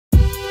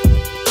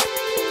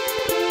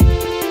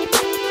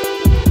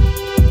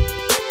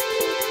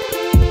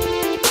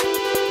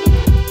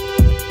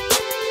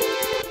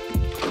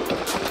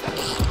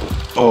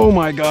Oh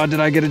my God, did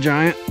I get a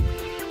giant?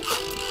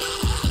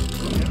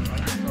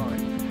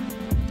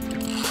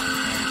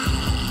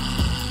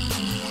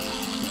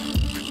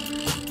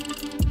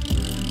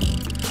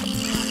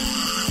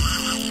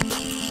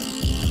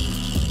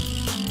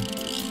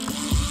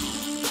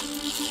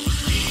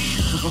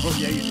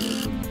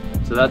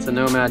 So that's a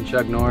Nomad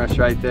Chuck Norris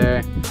right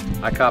there.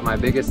 I caught my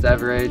biggest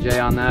ever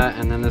AJ on that,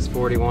 and then this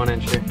 41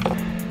 incher.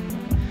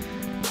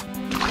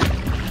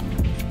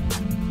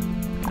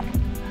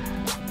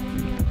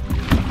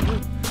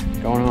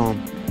 Going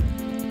home.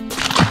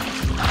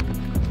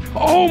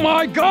 Oh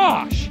my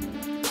gosh!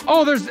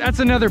 Oh, that's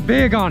another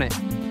big on it.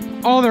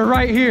 Oh, they're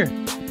right here.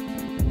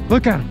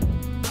 Look at them.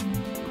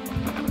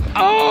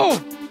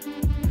 Oh!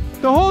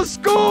 The whole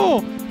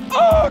school!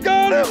 Oh,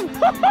 got him!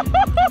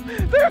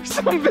 There's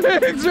some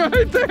bigs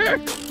right there.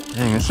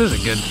 Dang, this is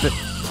a good fit.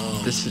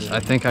 I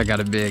think I got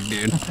a big,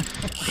 dude.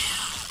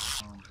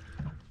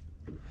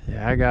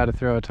 Yeah, I gotta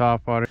throw a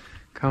topwater.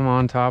 Come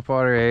on,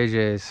 topwater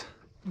AJs.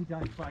 He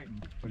died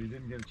fighting, but he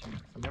didn't get a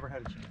chance. He never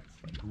had a chance.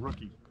 Like a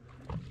rookie.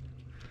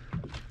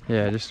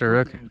 Yeah, just a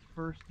rookie. In his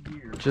first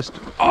year. Just,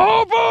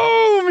 oh,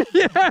 boom!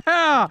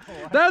 Yeah!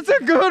 That's a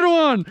good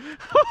one!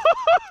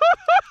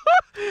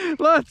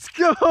 Let's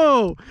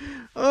go!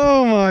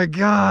 Oh my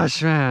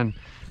gosh, man.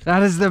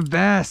 That is the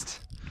best.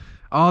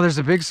 Oh, there's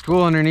a big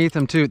school underneath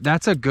him too.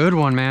 That's a good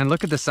one, man.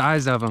 Look at the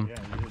size of him. Yeah,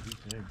 he is. He's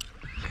big.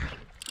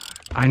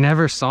 I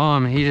never saw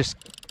him. He just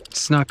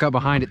snuck up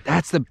behind it.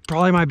 That's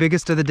probably my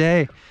biggest of the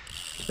day.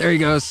 There he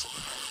goes.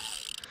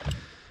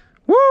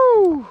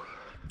 Woo!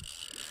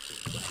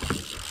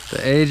 The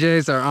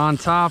AJs are on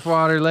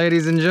topwater,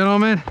 ladies and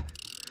gentlemen.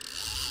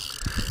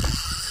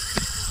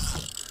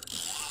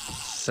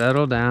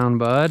 Settle down,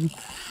 bud.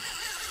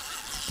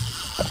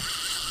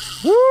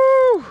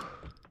 Woo!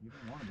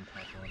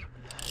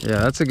 Yeah,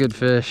 that's a good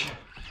fish.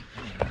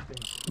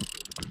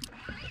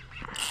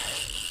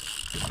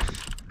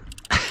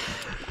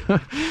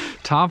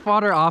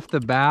 Topwater off the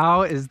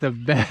bow is the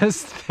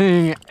best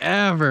thing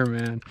ever,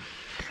 man.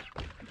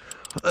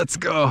 Let's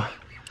go.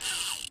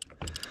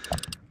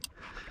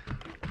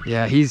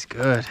 Yeah, he's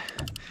good.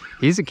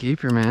 He's a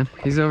keeper, man.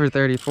 He's over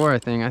 34, I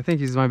think. I think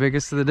he's my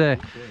biggest of the day.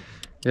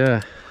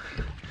 Yeah.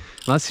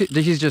 Unless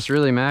he's just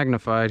really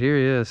magnified. Here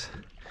he is.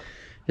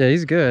 Yeah,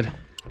 he's good.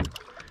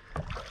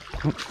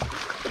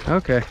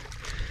 Okay.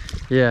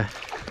 Yeah.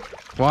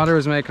 Water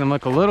was making him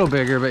look a little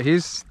bigger, but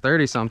he's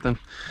 30 something.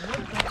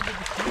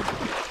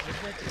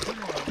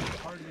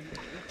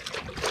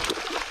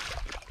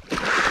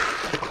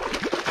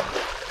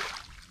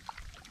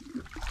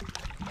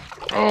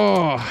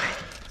 Oh,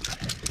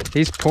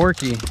 he's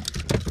porky.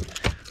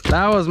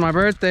 That was my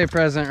birthday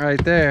present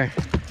right there.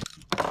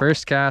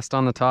 First cast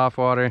on the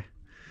topwater.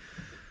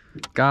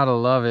 Gotta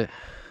love it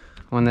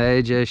when the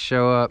AJs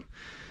show up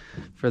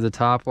for the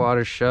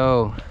topwater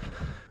show.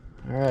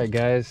 All right,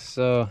 guys,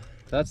 so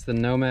that's the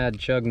Nomad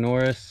Chuck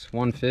Norris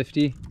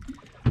 150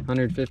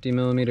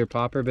 millimeter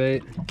popper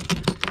bait,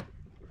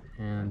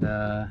 and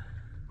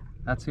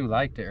that's who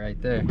liked it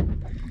right there.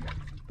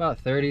 About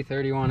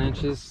 31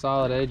 inches,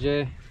 solid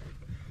AJ.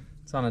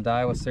 It's on a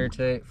Daiwa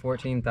Certate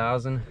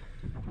 14,000.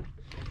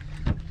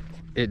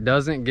 It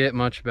doesn't get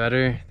much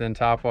better than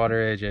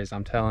topwater AJs,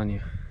 I'm telling you.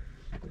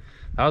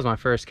 That was my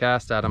first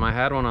cast at him. I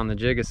had one on the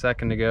jig a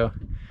second ago,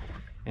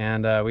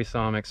 and we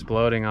saw him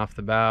exploding off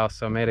the bow,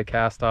 so made a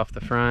cast off the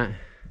front.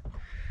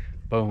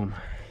 Boom.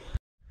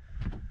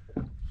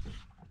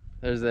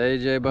 There's the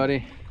AJ,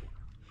 buddy.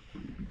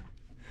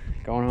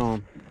 Going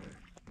home.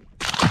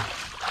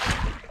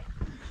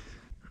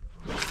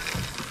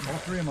 All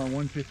three of my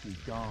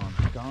 150s gone.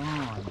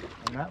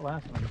 And that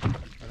last one,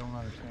 I don't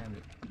understand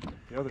it.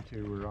 The other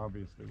two were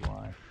obviously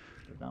why,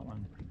 but that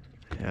one.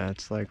 Yeah,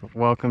 it's like,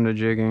 welcome to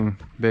jigging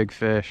big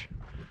fish.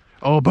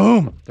 Oh,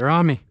 boom! They're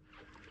on me.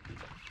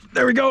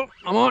 There we go.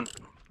 I'm on.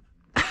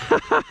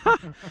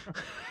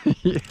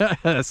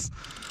 Yes.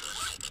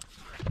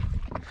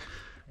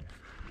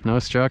 No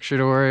structure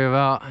to worry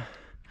about.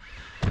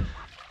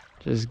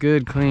 Just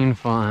good, clean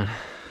fun.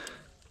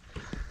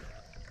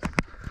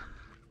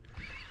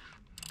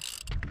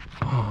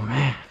 Oh,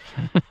 man.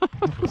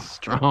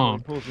 Strong.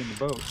 He pulls in the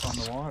boat on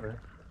the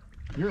water.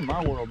 You're in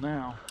my world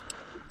now.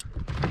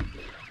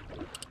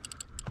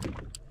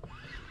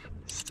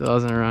 Still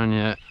hasn't run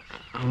yet.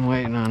 I'm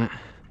waiting on it.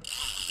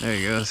 There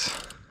he goes.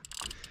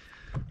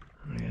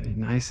 I got it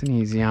nice and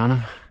easy on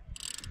him.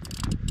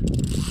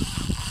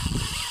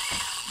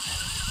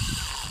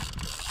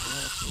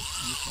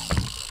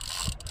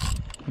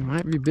 He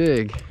might be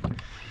big.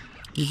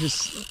 He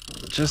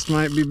just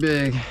might be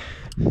big.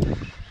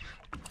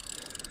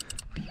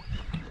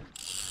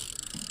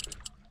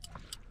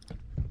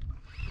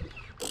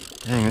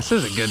 Dang, this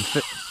is a good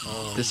fit.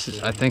 Oh,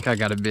 I think I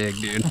got a big,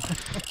 dude.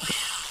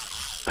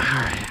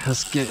 Alright,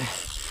 let's get.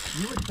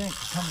 You would think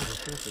to come to the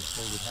surface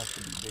they would have to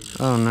be bigger.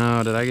 Oh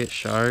no, did I get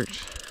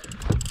sharked?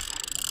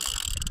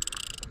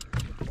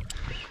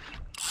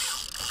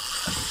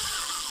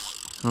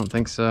 I don't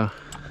think so.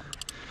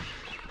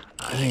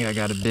 I think I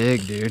got a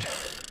big, dude.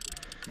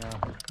 No,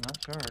 not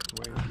shark.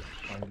 Wait,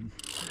 fighting.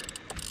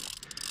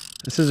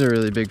 This is a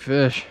really big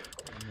fish.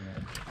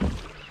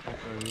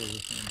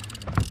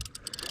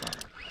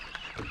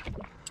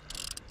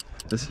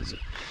 This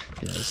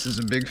is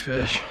a big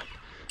fish.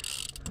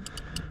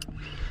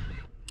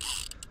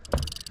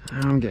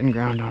 I'm getting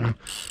ground on him.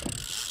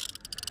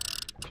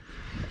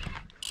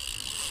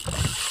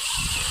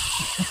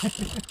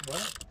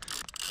 What?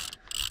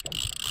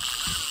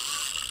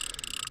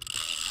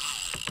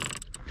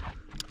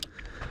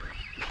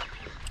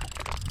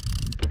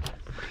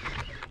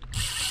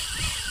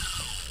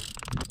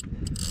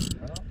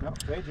 No,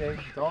 AJ.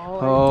 It's all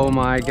Oh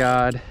my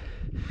God.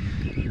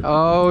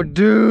 Oh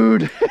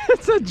dude,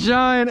 it's a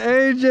giant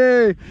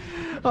AJ.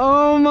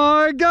 Oh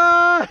my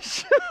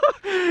gosh.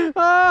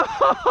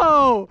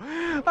 Oh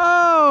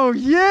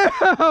yeah,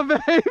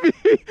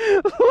 baby.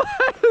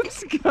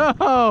 Let's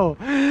go.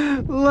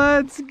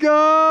 Let's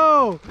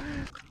go.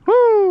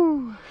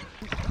 Woo.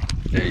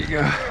 There you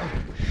go.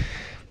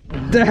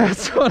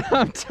 That's what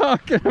I'm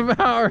talking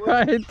about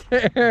right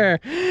there.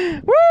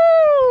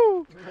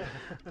 Woo.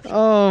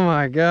 Oh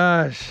my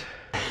gosh.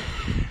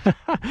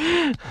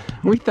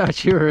 We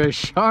thought you were a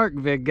shark,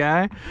 big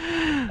guy.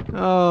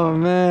 Oh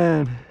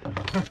man.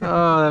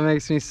 Oh, that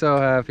makes me so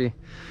happy.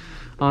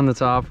 On the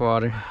top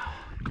water.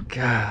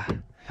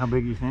 God. How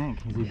big do you think?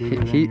 Is he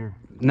bigger than your...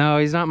 No,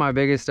 he's not my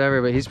biggest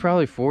ever, but he's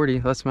probably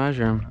 40. Let's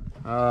measure him.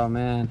 Oh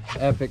man,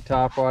 epic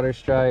topwater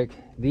strike.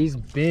 These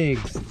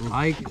bigs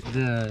like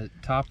the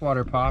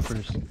topwater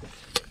poppers.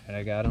 And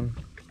I got him.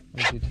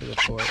 Let's get to the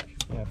fork.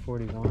 Yeah,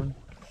 41.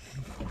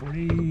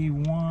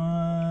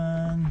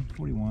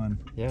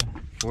 41. Yeah,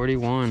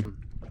 41.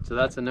 So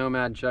that's a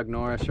Nomad Chuck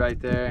Norris right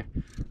there.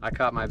 I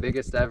caught my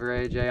biggest ever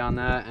AJ on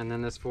that, and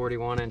then this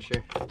 41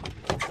 incher.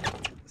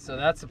 So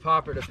that's a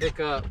popper to pick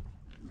up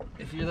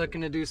if you're looking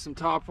to do some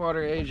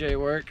topwater AJ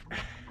work.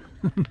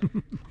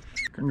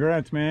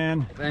 Congrats,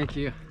 man. Thank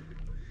you.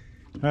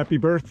 Happy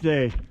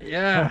birthday.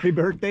 Yeah. Happy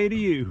birthday to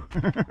you.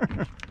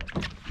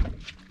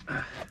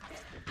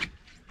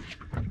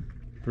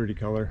 Pretty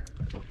color.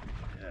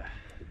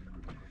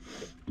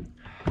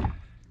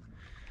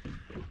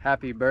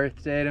 Happy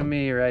birthday to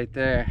me right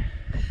there.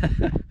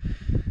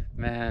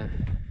 Man,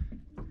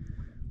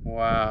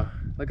 wow,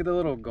 look at the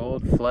little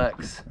gold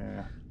flecks.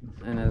 Yeah.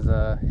 And his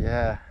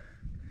yeah,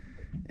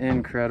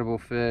 incredible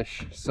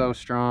fish, so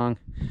strong.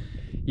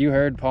 You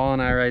heard Paul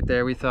and I right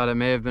there, we thought it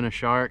may have been a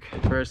shark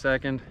for a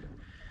second.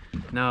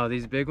 No,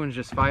 these big ones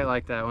just fight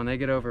like that. When they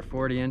get over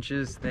 40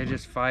 inches, they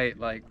just fight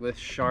like with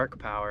shark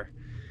power.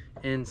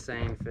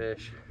 Insane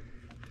fish.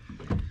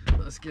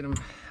 Let's get them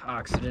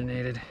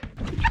oxygenated.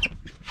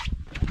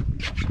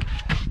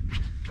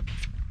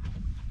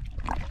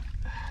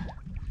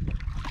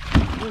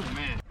 Oh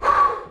man.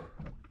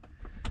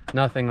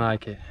 Nothing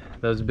like it.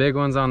 Those big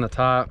ones on the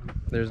top,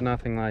 there's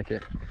nothing like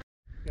it.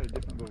 Got a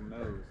different little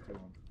nose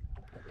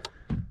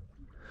to him.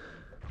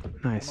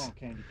 Nice. Come on,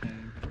 candy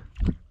cane.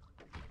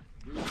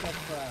 Do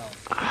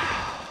yourself proud.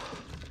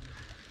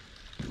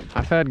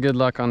 I've had good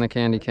luck on the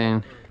candy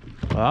cane.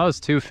 Well, that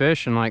was 2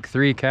 fish and like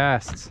 3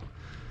 casts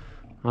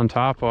on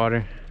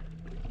topwater.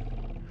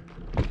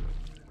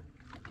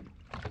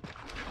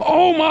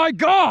 Oh my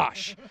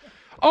gosh!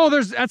 Oh,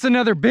 that's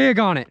another big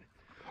on it.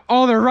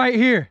 Oh, they're right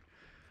here.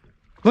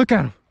 Look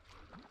at them.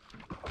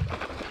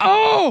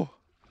 Oh!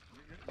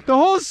 The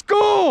whole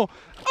school!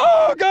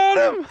 Oh, got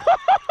him!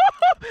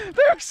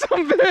 There's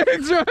some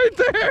bigs right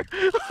there.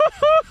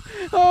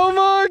 Oh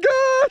my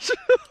gosh!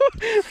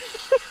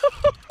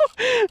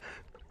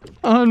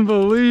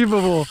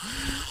 Unbelievable.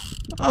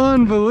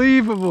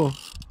 Unbelievable.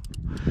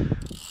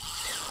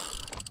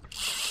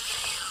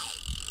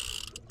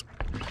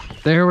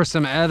 There were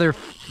some other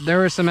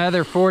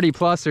 40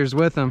 plusers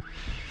with them.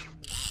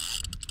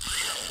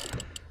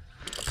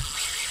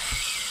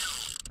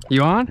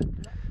 You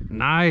on?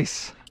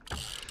 Nice.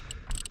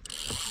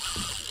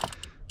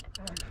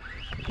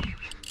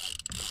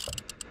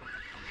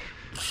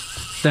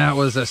 That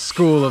was a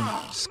school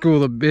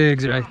of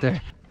bigs right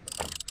there.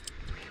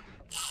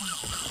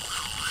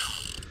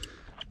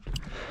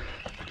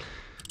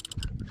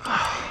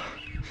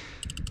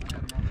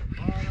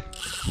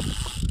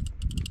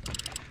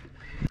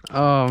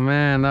 Oh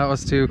man, that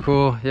was too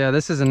cool. Yeah,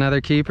 this is another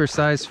keeper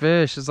size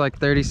fish. It's like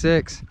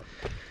 36.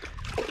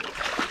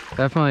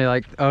 Definitely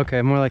like,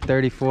 okay, more like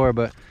 34,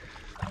 but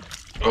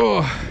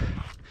oh,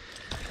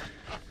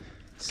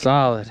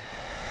 solid.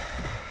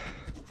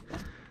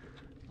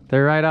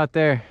 They're right out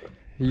there.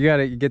 You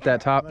gotta get that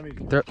top,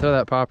 throw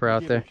that popper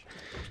out there.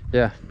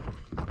 Yeah.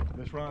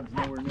 This rod's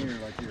nowhere near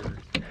like yours.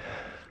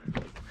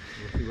 We'll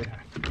see what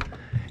happens.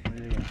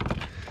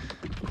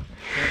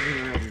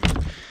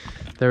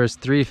 There was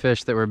 3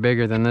 fish that were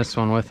bigger than this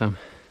one with them.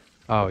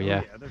 Oh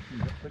yeah.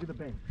 Look at the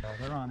bait. Oh,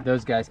 they're on it.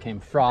 Those guys came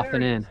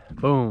frothing in.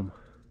 Boom.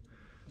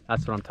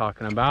 That's what I'm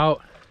talking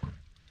about.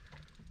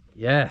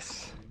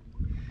 Yes.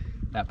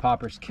 That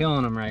popper's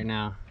killing them right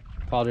now.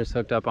 Paul just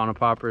hooked up on a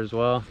popper as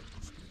well.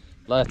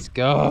 Let's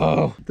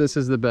go. This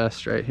is the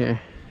best right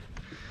here.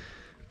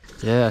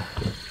 Yeah.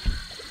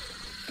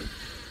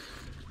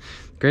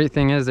 Great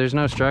thing is there's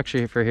no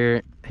structure for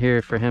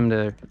here for him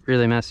to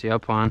really mess you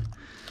up on.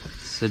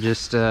 So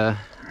just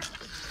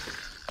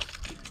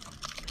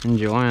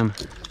enjoy them.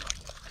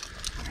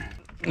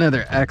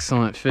 Another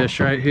excellent fish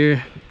right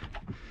here.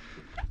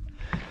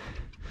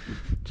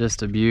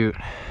 Just a beaut.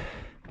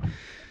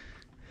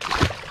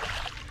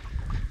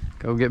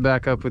 Go get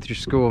back up with your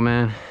school,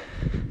 man.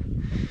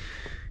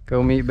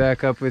 Go meet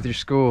back up with your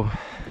school.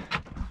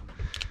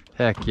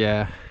 Heck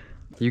yeah.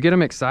 You get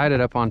them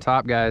excited up on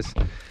top, guys.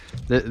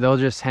 They'll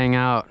just hang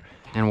out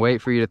and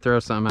wait for you to throw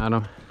something at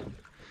them.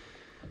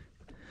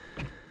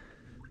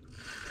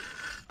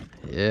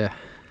 Yeah.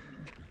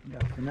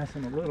 Got to finesse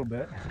him a little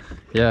bit.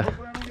 Yeah.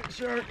 Hopefully I don't get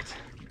sharked.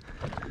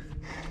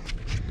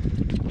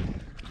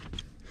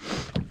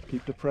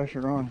 Keep the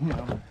pressure on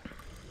him.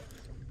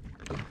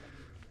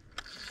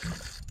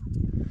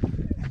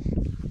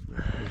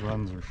 His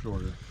runs are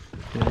shorter.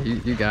 Yeah,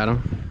 you got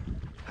him.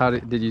 How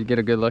did you get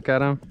a good look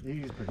at him?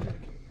 He's pretty big.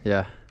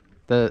 Yeah.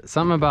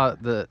 Something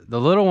about the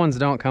little ones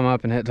don't come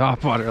up and hit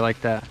topwater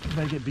like that.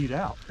 They get beat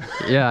out.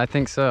 Yeah, I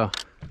think so.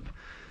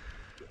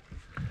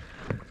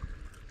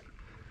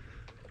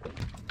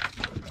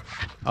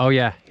 Oh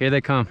yeah, here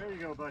they come. There you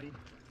go, buddy.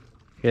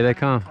 Here they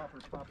come.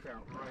 Popper's popped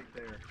out right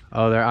there.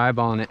 Oh, they're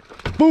eyeballing it.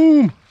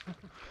 Boom!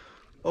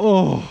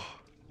 Oh.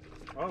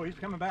 Oh, he's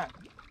coming back.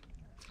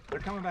 They're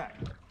coming back.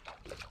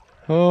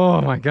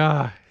 Oh my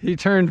God. He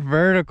turned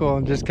vertical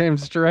and just came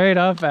straight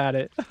up at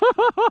it.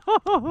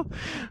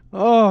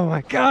 Oh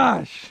my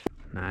gosh.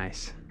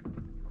 Nice.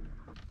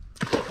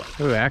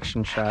 Ooh,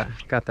 action shot.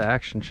 Got the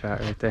action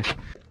shot right there.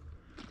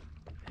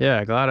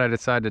 Yeah, glad I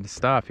decided to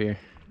stop here.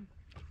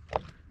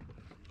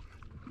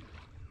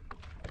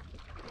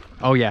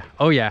 Oh yeah,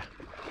 oh yeah.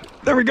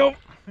 There we go.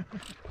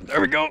 There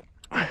we go.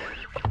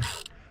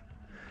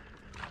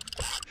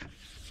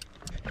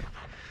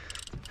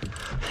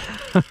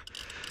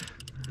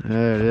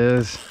 There it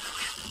is.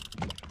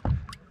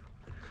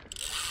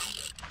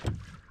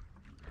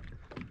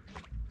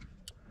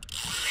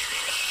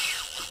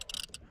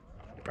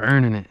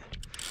 Burning it.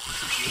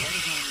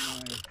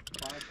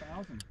 That was on my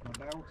 5,000. My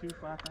barrel 2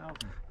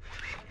 5,000.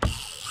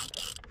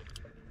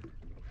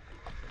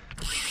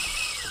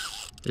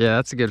 Yeah,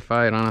 that's a good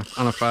fight on a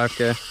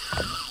 5K.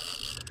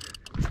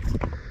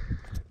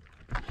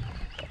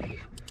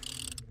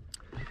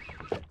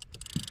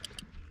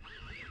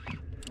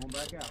 Going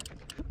back out.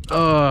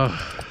 Oh,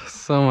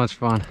 so much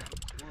fun.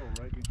 Squirrel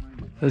right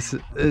behind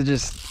it. It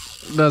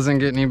just doesn't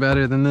get any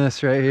better than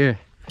this right here.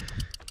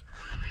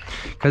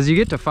 Because you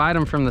get to fight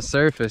them from the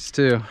surface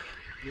too.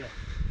 Yeah.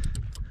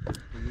 So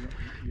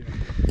yeah,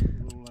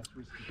 a little less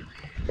risky.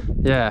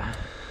 Yeah.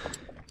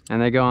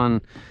 And they go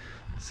on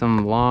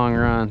some long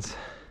runs.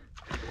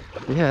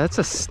 Yeah, that's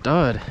a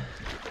stud.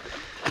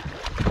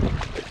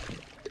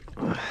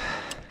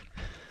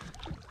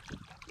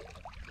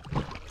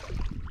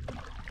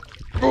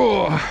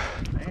 Oh.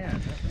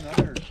 Man, that's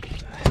another.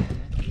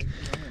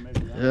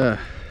 Yeah.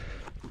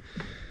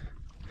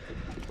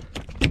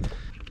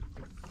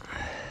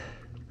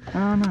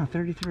 Oh no,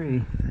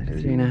 33.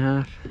 33 and a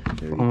half.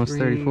 Almost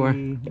 34.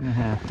 And a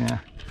half, yeah.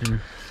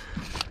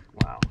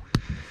 Wow.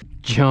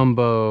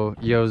 Jumbo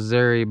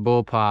Yozuri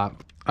bull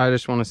pop. I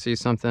just want to see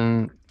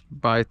something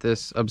bite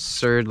this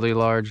absurdly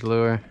large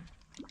lure.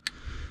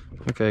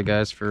 Okay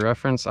guys, for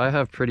reference, I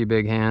have pretty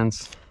big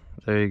hands.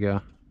 There you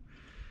go.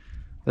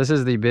 This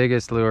is the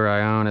biggest lure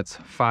I own. It's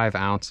 5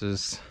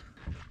 ounces.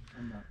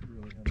 I'm not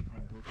really having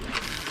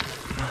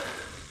high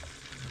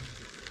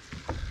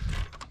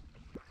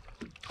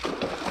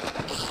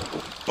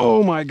hopes.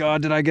 Oh my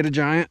God, did I get a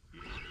giant?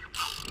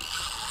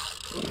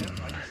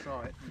 Yep, I just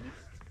saw it.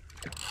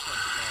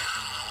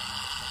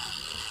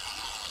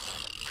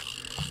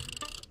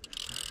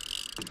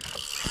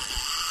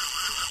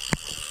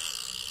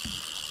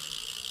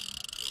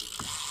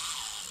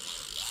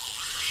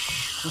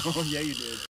 Oh yeah, you did.